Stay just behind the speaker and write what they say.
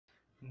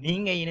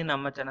நீங்க இன்னும்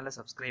நம்ம சேனலை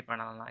சப்ஸ்கிரைப்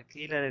பண்ணலன்னா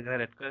கீழே இருக்கிற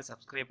ரெட் கலர்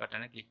சப்ஸ்கிரைப்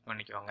பட்டனை கிளிக்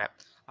பண்ணிக்கோங்க.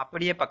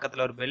 அப்படியே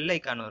பக்கத்தில் ஒரு பெல்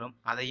ஐக்கான் வரும்,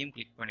 அதையும்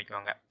கிளிக்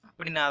பண்ணிக்கோங்க.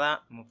 அப்படின்னா தான்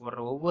நம்ம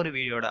போடுற ஒவ்வொரு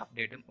வீடியோட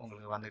அப்டேட்டும்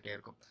உங்களுக்கு வந்துகிட்டே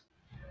இருக்கும்.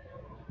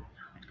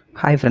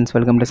 Hi friends,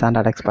 welcome to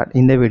Sandra டெக்ஸ்போட்.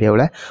 இந்த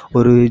வீடியோவில்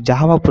ஒரு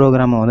ஜாவா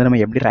ப்ரோக்ராமை வந்து நம்ம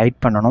எப்படி ரைட்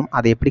பண்ணணும்,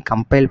 அதை எப்படி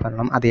கம்பைல்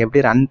பண்ணணும், அதை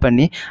எப்படி ரன்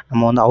பண்ணி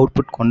நம்ம வந்து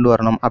அவுட்புட் கொண்டு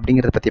வரணும்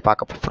அப்படிங்கிறத பற்றி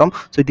பார்க்க போகிறோம்.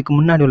 ஸோ இதுக்கு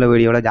முன்னாடி உள்ள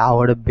வீடியோவில்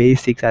ஜாவோட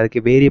பேசிக்ஸ்,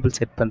 அதுக்கு வேரியபிள்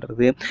செட்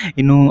பண்ணுறது,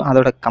 இன்னும்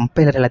அதோட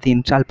கம்பைலர் எல்லாத்தையும்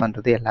இன்ஸ்டால்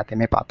பண்ணுறது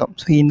எல்லாத்தையுமே பார்த்தோம்.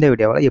 ஸோ இந்த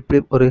வீடியோவில் எப்படி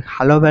ஒரு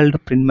ஹலோ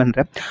வேர்ல்டு பிரிண்ட்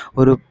பண்ணுற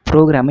ஒரு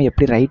ப்ரோக்ராமை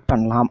எப்படி ரைட்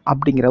பண்ணலாம்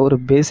அப்படிங்கிற ஒரு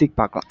பேசிக்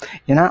பார்க்கலாம்.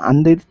 ஏன்னா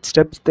அந்த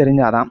ஸ்டெப்ஸ்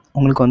தெரிஞ்சால் தான்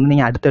உங்களுக்கு வந்து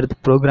நீங்கள்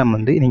அடுத்தடுத்த ப்ரோக்ராம்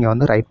வந்து நீங்கள்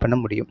வந்து ரைட் பண்ண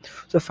முடியும்.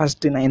 ஸோ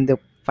ஃபஸ்ட்டு நான் இந்த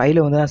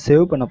ஃபைலை வந்து நான்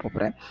சேவ் பண்ண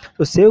போகிறேன்.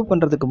 ஸோ சேவ்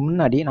பண்ணுறதுக்கு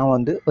முன்னாடி நான்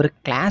வந்து ஒரு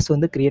கிளாஸ்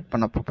வந்து க்ரியேட்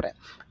பண்ண போகிறேன்.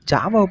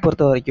 ஜாவாவை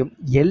பொறுத்த வரைக்கும்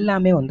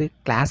எல்லாமே வந்து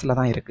கிளாஸில்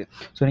தான் இருக்குது.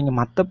 ஸோ நீங்கள்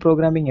மற்ற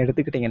ப்ரோக்ராமிங்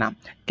எடுத்துக்கிட்டிங்கன்னா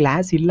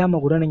கிளாஸ்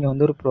இல்லாமல் கூட நீங்கள்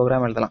வந்து ஒரு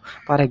ப்ரோக்ராம் எழுதலாம்.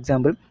 ஃபார்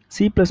எக்ஸாம்பிள்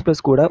C++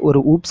 கூட ஒரு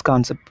ஊப்ஸ்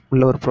கான்செப்ட்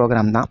உள்ள ஒரு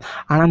ப்ரோக்ராம் தான்.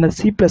 ஆனால் அந்த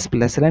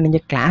C++ல்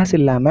நீங்கள் கிளாஸ்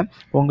இல்லாமல்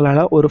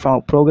உங்களால் ஒரு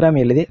ப்ரோக்ராம்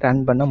எழுதி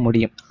ரன் பண்ண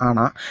முடியும்.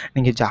 ஆனால்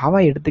நீங்கள்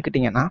ஜாவா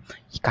எடுத்துக்கிட்டிங்கன்னா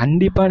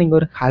கண்டிப்பாக நீங்கள்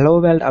ஒரு ஹலோ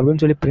வேர்ல்ட்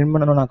அப்படின்னு சொல்லி பிரிண்ட்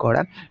பண்ணணுன்னா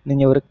கூட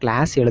நீங்கள் ஒரு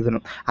கிளாஸ்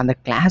எழுதணும். அந்த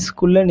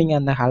கிளாஸுக்குள்ளே நீங்கள்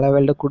அந்த ஹலோ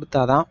வேர்ல்டை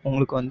கொடுத்தா தான்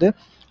உங்களுக்கு வந்து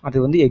அது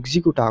வந்து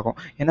எக்ஸிக்யூட் ஆகும்.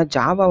 ஏன்னா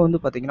ஜாவா வந்து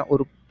பார்த்திங்கன்னா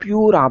ஒரு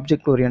pure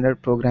object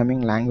oriented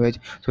programming language.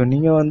 So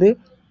நீங்கள் வந்து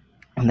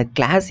அந்த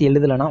கிளாஸ்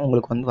எழுதலைன்னா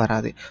உங்களுக்கு வந்து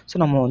வராது. ஸோ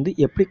நம்ம வந்து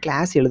எப்படி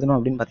கிளாஸ் எழுதணும்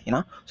அப்படின்னு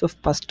பார்த்தீங்கன்னா, ஸோ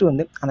ஃபஸ்ட்டு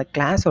வந்து அந்த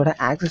கிளாஸோட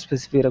ஆக்சஸ்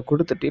ஸ்பெசிஃபையரை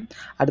கொடுத்துட்டு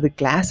அடுத்து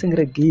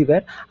கிளாஸுங்கிற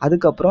கீவேர்ட்,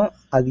 அதுக்கப்புறம்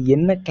அது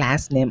என்ன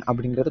கிளாஸ் நேம்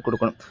அப்படிங்கிறத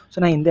கொடுக்கணும்.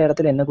 ஸோ நான் இந்த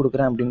இடத்துல என்ன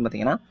கொடுக்குறேன் அப்படின்னு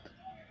பார்த்தீங்கன்னா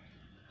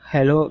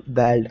ஹலோ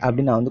வேர்ல்ட்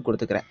அப்படின்னு நான் வந்து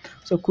கொடுத்துக்கிறேன்.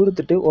 ஸோ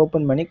கொடுத்துட்டு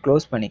ஓப்பன் பண்ணி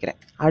க்ளோஸ் பண்ணிக்கிறேன்.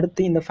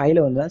 அடுத்து இந்த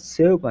ஃபைலை வந்து நான்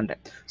சேவ் பண்ணுறேன்.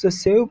 ஸோ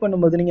சேவ்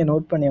பண்ணும்போது நீங்கள்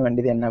நோட் பண்ண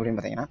வேண்டியது என்ன அப்படின்னு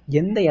பார்த்தீங்கன்னா,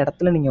 எந்த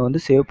இடத்துல நீங்கள்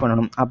வந்து சேவ்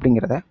பண்ணணும்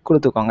அப்படிங்கிறத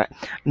கொடுத்துக்கோங்க.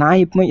 நான்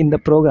இப்போ இந்த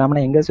ப்ரோக்ராமை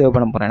நான் எங்கே சேவ்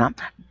பண்ண போகிறேன்னா,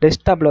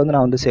 டெஸ்க்டாப்பில் வந்து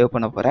நான் வந்து சேவ்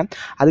பண்ண போகிறேன்.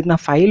 அதுக்கு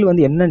நான் ஃபைல்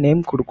வந்து என்ன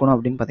நேம் கொடுக்கணும்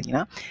அப்படின்னு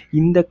பார்த்தீங்கன்னா,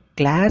 இந்த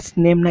கிளாஸ்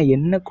நேம் நான்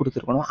என்ன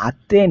கொடுத்துருக்கணும்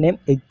அதே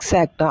நேம்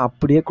எக்ஸாக்டாக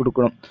அப்படியே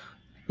கொடுக்கணும்.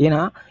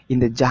 ஏன்னா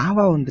இந்த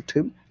ஜாவா வந்துட்டு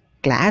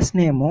கிளாஸ்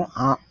நேமும்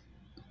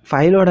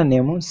ஃபைலோட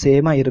நேமும்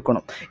சேமாக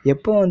இருக்கணும்.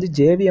 எப்போ வந்து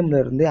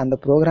ஜேவிஎம்லேருந்து அந்த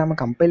ப்ரோக்ராமை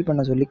கம்பைல்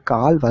பண்ண சொல்லி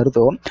கால்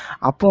வருதோ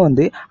அப்போ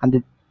வந்து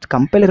அந்த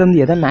கம்பைலர்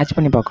வந்து எதை மேட்ச்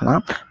பண்ணி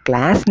பார்க்கணும்,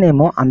 கிளாஸ்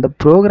நேமும் அந்த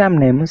ப்ரோக்ராம்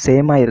நேமும்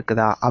சேமாக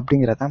இருக்குதா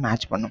அப்படிங்கிறத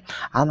மேட்ச் பண்ணும்.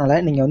 அதனால்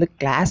நீங்கள் வந்து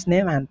class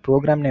name and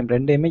program name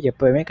ரெண்டையுமே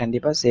எப்போவுமே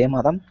கண்டிப்பாக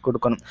சேமாக தான்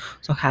கொடுக்கணும்.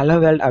 ஸோ ஹலோ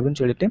வேர்ல்ட்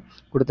அப்படின்னு சொல்லிட்டு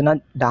கொடுத்தனா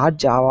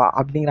 .java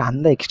அப்படிங்கிற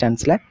அந்த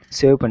எக்ஸ்டென்ஸில்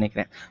சேவ்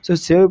பண்ணிக்கிறேன். ஸோ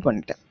சேவ்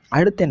பண்ணிட்டேன்.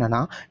 அடுத்து என்னென்னா,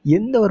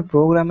 எந்த ஒரு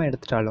ப்ரோக்ராமை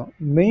எடுத்துட்டாலும்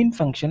மெயின்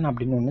ஃபங்க்ஷன்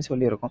அப்படின்னு ஒன்று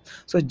சொல்லியிருக்கோம்.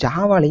 ஸோ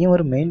ஜாவாலையும்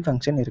ஒரு மெயின்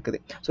ஃபங்க்ஷன் இருக்குது.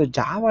 ஸோ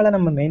ஜாவாவில்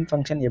நம்ம மெயின்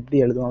ஃபங்க்ஷன்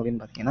எப்படி எழுதுவோம்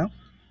அப்படின்னு பார்த்தீங்கன்னா,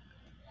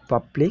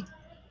 public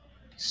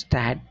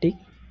static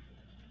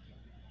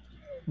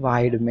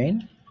void main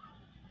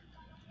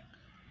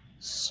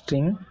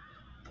string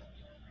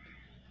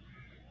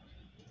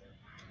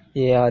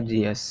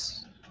args.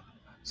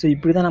 So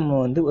இப்படி தான்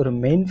நம்ம வந்து ஒரு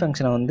மெயின்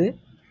ஃபங்க்ஷனை வந்து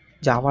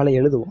ஜாவாவில்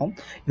எழுதுவோம்.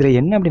 இதில்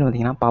என்ன அப்படின்னு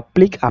பார்த்தீங்கன்னா,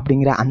 பப்ளிக்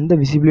அப்படிங்கிற அந்த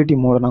விசிபிலிட்டி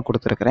மோடை நான்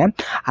கொடுத்துருக்குறேன்.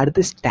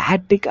 அடுத்து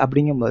ஸ்டாட்டிக்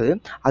அப்படிங்கும்போது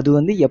அது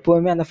வந்து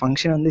எப்போவுமே அந்த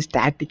ஃபங்க்ஷன் வந்து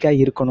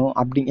ஸ்டாட்டிக்காக இருக்கணும்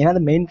ஏன்னா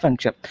அது மெயின்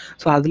ஃபங்க்ஷன்.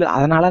 ஸோ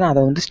அதனால் நான்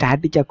அதை வந்து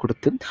ஸ்டாட்டிக்காக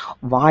கொடுத்து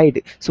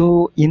வாய்டு. ஸோ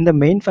இந்த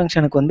மெயின்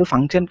ஃபங்க்ஷனுக்கு வந்து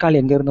ஃபங்க்ஷன்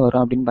கால் எங்கேருந்து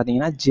வரும் அப்படின்னு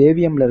பார்த்தீங்கன்னா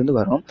ஜேவிஎம்லேருந்து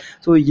வரும்.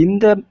 ஸோ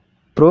இந்த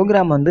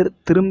ப்ரோக்ராம் வந்து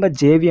திரும்ப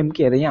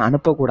ஜேவிஎம்க்கு எதையும்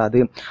அனுப்பக்கூடாது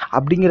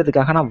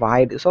அப்படிங்கிறதுக்காக நான்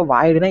வாய்டு. ஸோ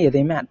வாய்டுனா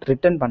எதையுமே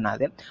ரிட்டர்ன்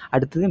பண்ணாது.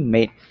 அடுத்தது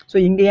மெயின். ஸோ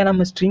இங்கேயே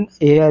நம்ம ஸ்ட்ரிங்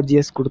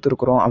args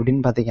கொடுத்துருக்குறோம்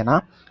அப்படின்னு பார்த்தீங்கன்னா,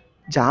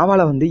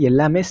 ஜாவாவில் வந்து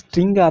எல்லாமே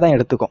ஸ்ட்ரிங்காக தான்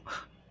எடுத்துக்கும்.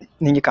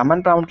 நீங்கள்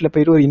கமெண்ட் ப்ராம்ப்ட்டில்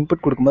போய்ட்டு ஒரு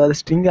இன்புட் கொடுக்கும்போது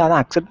அது ஸ்ட்ரிங்காக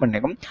தான் அக்செப்ட்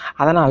பண்ணிக்கும்.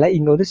 அதனால்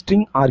இங்கே வந்து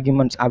ஸ்ட்ரிங்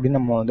ஆர்குமெண்ட்ஸ் அப்படின்னு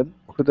நம்ம வந்து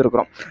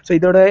கொடுத்துருக்குறோம். ஸோ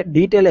இதோட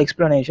டீட்டெயில்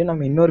எக்ஸ்ப்ளனேஷன்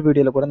நம்ம இன்னொரு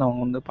வீடியோவில் கூட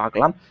நம்ம வந்து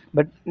பார்க்கலாம்.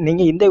 பட்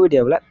நீங்கள் இந்த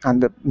வீடியோவில்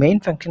அந்த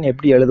மெயின் ஃபங்க்ஷன்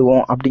எப்படி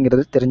எழுதுவோம்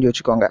அப்படிங்கிறது தெரிஞ்சு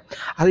வச்சுக்கோங்க.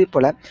 அதே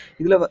போல்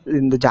இதில்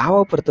இந்த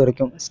ஜாவாவை பொறுத்த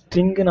வரைக்கும்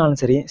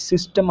ஸ்ட்ரிங்குனாலும் சரி,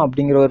 சிஸ்டம்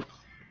அப்படிங்கிற ஒரு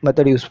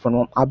மெத்தட் யூஸ்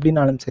பண்ணுவோம்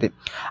அப்படின்னாலும் சரி,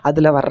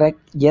 அதில் வர்ற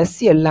எஸ்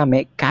எல்லாமே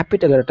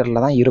கேபிட்டல் லெட்டரில்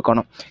தான்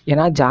இருக்கணும்.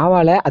 ஏன்னா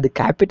ஜாவாவில் அது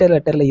கேபிட்டல்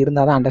லெட்டரில்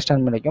இருந்தால் தான்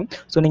அண்டர்ஸ்டாண்ட் பண்ணிக்கும்.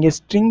 ஸோ நீங்கள்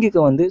ஸ்ட்ரிங்குக்கு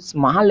வந்து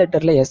ஸ்மால்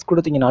லெட்டரில் எஸ்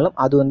கொடுத்தீங்கனாலும்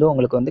அது வந்து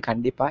உங்களுக்கு வந்து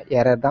கண்டிப்பாக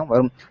எரர் தான்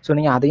வரும். ஸோ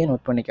நீங்கள் அதையும்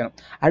நோட் பண்ணிக்கணும்.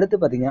 அடுத்து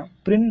பார்த்தீங்கன்னா,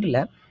 பிரிண்டில்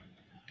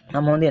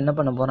நம்ம வந்து என்ன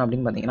பண்ண போகிறோம்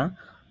அப்படின்னு பார்த்தீங்கன்னா,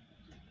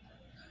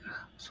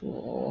 ஸோ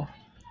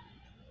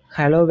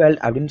ஹலோ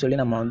வேர்ல்ட் அப்படின்னு சொல்லி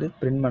நம்ம வந்து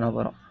பிரிண்ட் பண்ண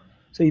போகிறோம்.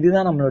 ஸோ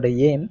இதுதான் நம்மளோட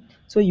எய்ம்.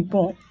 ஸோ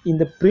இப்போ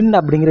இந்த பிரிண்ட்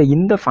அப்படிங்கிற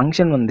இந்த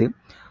ஃபங்க்ஷன் வந்து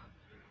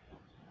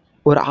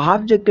ஒரு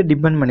ஆப்ஜெக்டை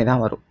டிபெண்ட் பண்ணி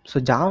தான் வரும். ஸோ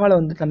ஜாவாவில்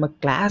வந்து நம்ம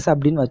கிளாஸ்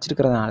அப்படின்னு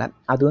வச்சுருக்கிறதுனால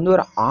அது வந்து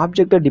ஒரு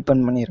ஆப்ஜெக்டை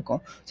டிபெண்ட் பண்ணி இருக்கும்.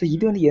 ஸோ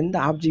இது வந்து எந்த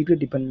ஆப்ஜெக்டை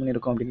டிபெண்ட்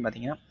பண்ணியிருக்கும் அப்படின்னு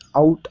பார்த்தீங்கன்னா,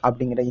 அவுட்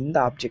அப்படிங்கிற இந்த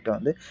ஆப்ஜெக்டை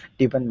வந்து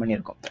டிபெண்ட்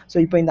பண்ணியிருக்கும். ஸோ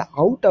இப்போ இந்த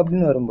அவுட்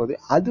அப்படின்னு வரும்போது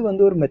அது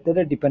வந்து ஒரு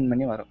மெத்தடை டிபெண்ட்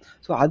பண்ணி வரும்.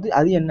 ஸோ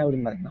அது என்ன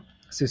அப்படின்னு பார்த்தீங்கன்னா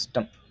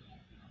சிஸ்டம்.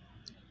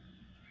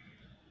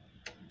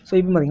 ஸோ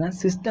இப்போ பார்த்தீங்கன்னா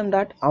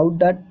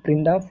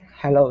system.out.printf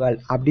hello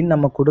world அப்படின்னு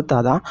நம்ம கொடுத்தா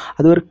தான்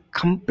அது ஒரு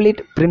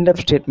கம்ப்ளீட் printf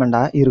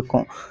ஸ்டேட்மெண்ட்டாக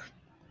இருக்கும்.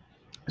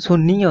 ஸோ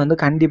நீங்கள் வந்து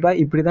கண்டிப்பாக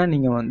இப்படி தான்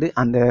நீங்கள் வந்து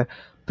அந்த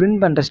பிரிண்ட்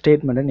பண்ணுற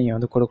ஸ்டேட்மெண்ட்டை நீங்கள்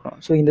வந்து கொடுக்கணும்.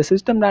 ஸோ இந்த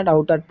system dot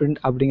out dot print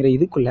அப்படிங்கிற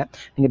இதுக்குள்ளே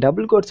நீங்கள்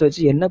டபுள் கோட்ஸ்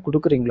வச்சு என்ன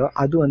கொடுக்குறீங்களோ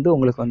அது வந்து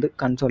உங்களுக்கு வந்து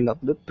கன்சோலில்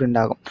வந்து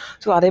பிரிண்ட் ஆகும்.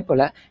 ஸோ அதே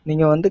போல்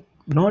நீங்கள் வந்து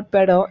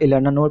நோட்பேடோ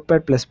இல்லைன்னா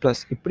நோட்பேட் ப்ளஸ் ப்ளஸ்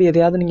இப்படி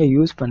எதையாவது நீங்கள்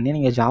யூஸ் பண்ணி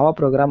நீங்கள் ஜாவா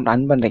ப்ரோக்ராம்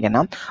ரன்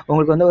பண்ணுறீங்கன்னா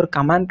உங்களுக்கு வந்து ஒரு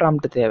கமாண்ட்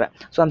ப்ராம்ப்ட் தேவை.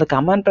 ஸோ அந்த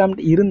கமாண்ட்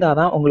ப்ராம்ப்ட் இருந்தால்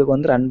தான் உங்களுக்கு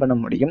வந்து ரன் பண்ண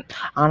முடியும்.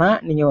 ஆனால்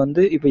நீங்கள்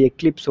வந்து இப்போ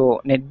எக்லிப்ஸோ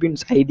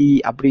நெட்பீன்ஸ் ஐடி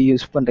அப்படி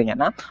யூஸ்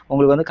பண்ணுறீங்கன்னா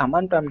உங்களுக்கு வந்து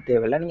கமாண்ட் ப்ராம்ப்ட்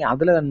தேவையில்லை. நீங்கள்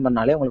அதில் ரன்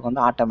பண்ணாலே உங்களுக்கு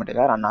வந்து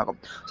ஆட்டோமேட்டிக்காக ரன் ஆகும்.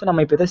 ஸோ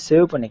நம்ம இப்போ இதை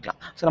சேவ் பண்ணிக்கலாம்.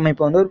 ஸோ நம்ம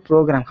இப்போ வந்து ஒரு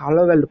program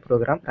hello world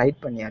program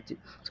right பண்ணியாச்சு.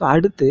 ஸோ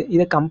அடுத்து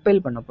இதை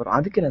கம்பைல் பண்ண போகிறோம்.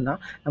 அதுக்கு என்னென்னா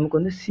நமக்கு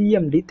வந்து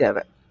சிஎம்டி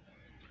தேவை.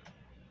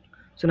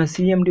 ஸோ நான்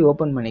சிஎம்டி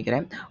ஓப்பன்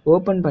பண்ணிக்கிறேன்.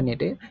 ஓப்பன்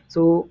பண்ணிவிட்டு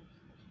ஸோ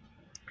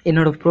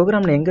என்னோடய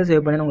ப்ரோக்ராமில் எங்கே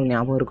சேவ் பண்ணேன்னு உங்களுக்கு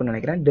ஞாபகம் இருக்குன்னு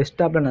நினைக்கிறேன்.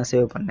 டெஸ்க்டாப்பில் நான்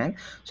சேவ் பண்ணேன்.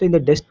 ஸோ இந்த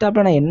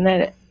டெஸ்க்டாப்பில் நான் என்ன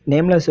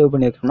நேமில் சேவ்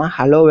பண்ணியிருக்கேன்னா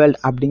ஹலோ வேர்ல்ட்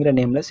அப்படிங்கிற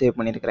நேமில் சேவ்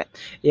பண்ணியிருக்கிறேன்.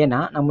 ஏன்னா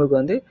நம்மளுக்கு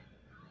வந்து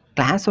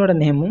கிளாஸோட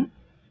நேமும்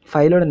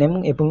ஃபைலோட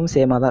நேமும் எப்பவும்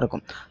சேமாக தான்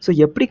இருக்கும். ஸோ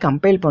எப்படி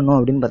கம்பைல் பண்ணோம்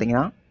அப்படின்னு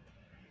பார்த்தீங்கன்னா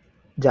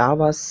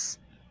Java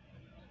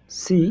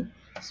C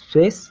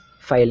space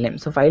file name.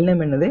 So file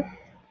name என்னது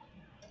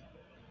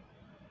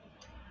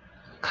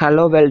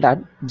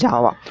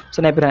helloworld.java. ஸோ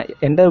நான் இப்போ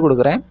என்டர்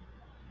கொடுக்குறேன்.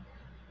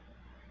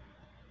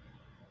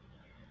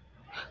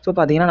 ஸோ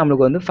பார்த்தீங்கன்னா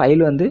நம்மளுக்கு வந்து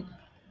ஃபைல் வந்து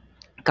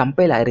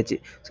கம்பைல் ஆயிடுச்சு.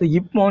 ஸோ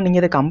இப்போ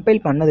நீங்கள் இதை கம்பைல்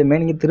பண்ணதுமே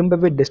நீங்கள் திரும்ப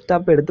போய்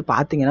டெஸ்க்டாப் எடுத்து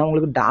பார்த்தீங்கன்னா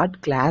உங்களுக்கு டாட்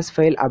கிளாஸ்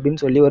ஃபைல்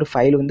அப்படின்னு சொல்லி ஒரு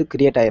ஃபைல் வந்து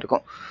க்ரியேட்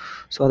ஆகிருக்கும்.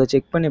 ஸோ அதை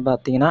செக் பண்ணி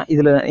பார்த்தீங்கன்னா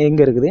இதில்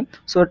எங்கே இருக்குது.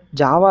 ஸோ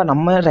ஜாவா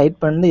நம்ம ரைட்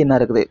பண்ணது என்ன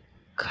இருக்குது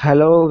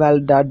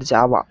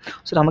helloworld.java.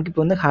 ஸோ நமக்கு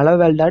இப்போ வந்து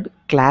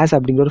helloworld.class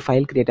அப்படிங்கிற ஒரு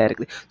ஃபைல் கிரியேட்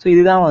ஆகிருக்குது. ஸோ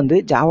இதுதான் வந்து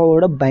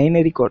ஜாவாவோட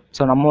பைனரி கோட்.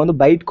 ஸோ நம்ம வந்து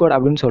பைட் கோட்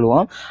அப்படின்னு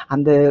சொல்லுவோம்.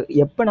 அந்த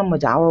எப்போ நம்ம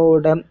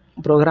ஜாவாவோட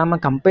ப்ரோக்ராமை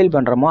கம்பைல்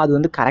பண்ணுறோமோ அது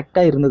வந்து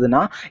கரெக்டாக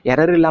இருந்ததுன்னா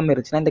எரர் இல்லாமல்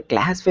இருந்துச்சுன்னா இந்த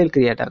கிளாஸ் ஃபைல்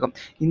கிரியேட் ஆகும்.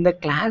 இந்த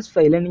கிளாஸ்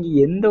ஃபைலை நீங்கள்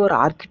எந்த ஒரு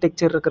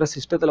ஆர்கிடெக்சர் இருக்கிற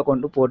சிஸ்டத்தில்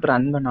கொண்டு போட்டு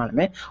ரன்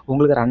பண்ணாலுமே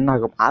உங்களுக்கு ரன்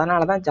ஆகும்.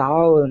 அதனால தான்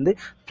ஜாவா வந்து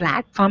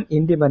பிளாட்ஃபார்ம்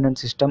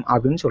இண்டிபெண்டன்ட் சிஸ்டம்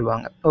அப்படின்னு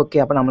சொல்லுவாங்க.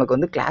 ஓகே, அப்போ நம்மளுக்கு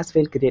வந்து கிளாஸ்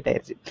ஃபைல் கிரியேட்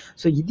ஆயிடுச்சு.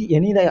 ஸோ இது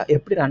இதை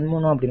எப்படி ரன்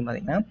பண்ணணும் அப்படின்னு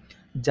பார்த்தீங்கன்னா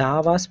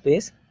ஜாவா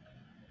ஸ்பேஸ்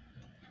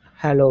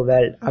ஹலோ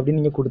வேர்ல்ட் அப்படின்னு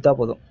நீங்கள் கொடுத்தா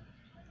போதும்.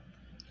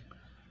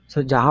 So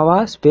Java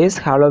space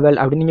hello world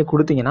அப்படின்னு நீங்கள்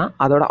கொடுத்தீங்கன்னா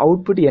அதோட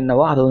அவுட்புட்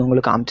என்னவோ அதை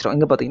உங்களுக்கு காமிச்சிடும்.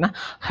 இங்கே பார்த்தீங்கன்னா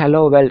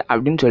ஹலோ வேர்ல்ட்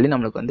அப்படின்னு சொல்லி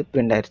நம்மளுக்கு வந்து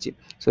பிரிண்ட் ஆயிடுச்சு.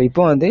 ஸோ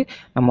இப்போ வந்து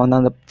நம்ம வந்து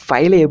அந்த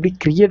ஃபைலை எப்படி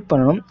க்ரியேட்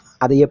பண்ணணும்,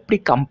 அதை எப்படி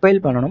கம்பைல்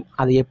பண்ணணும்,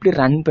 அதை எப்படி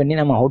ரன் பண்ணி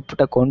நம்ம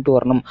அவுட்புட்டை கொண்டு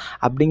வரணும்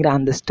அப்படிங்கிற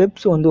அந்த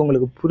ஸ்டெப்ஸ் வந்து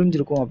உங்களுக்கு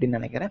புரிஞ்சிருக்கும் அப்படின்னு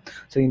நினைக்கிறேன்.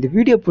 ஸோ இந்த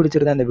வீடியோ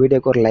பிடிச்சிருந்தா இந்த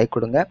வீடியோக்கு ஒரு லைக்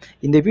கொடுங்க.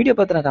 இந்த வீடியோ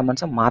பற்றின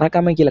கமெண்ட்ஸை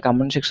மறக்காமல் கீழே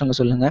கமெண்ட் செக்ஷனில்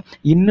சொல்லுங்கள்.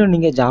 இன்னும்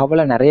நீங்கள்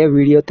ஜாவாவில் நிறைய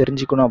வீடியோ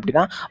தெரிஞ்சுக்கணும்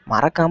அப்படின்னா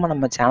மறக்காமல்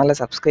நம்ம சேனலை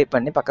சப்ஸ்கிரைப்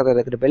பண்ணி பக்கத்தில்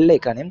இருக்கிற பெல்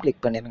ஐக்கானையும்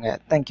கிளிக் பண்ணிடுங்க.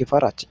 தேங்க்யூ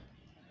ஃபார் வாட்சிங்.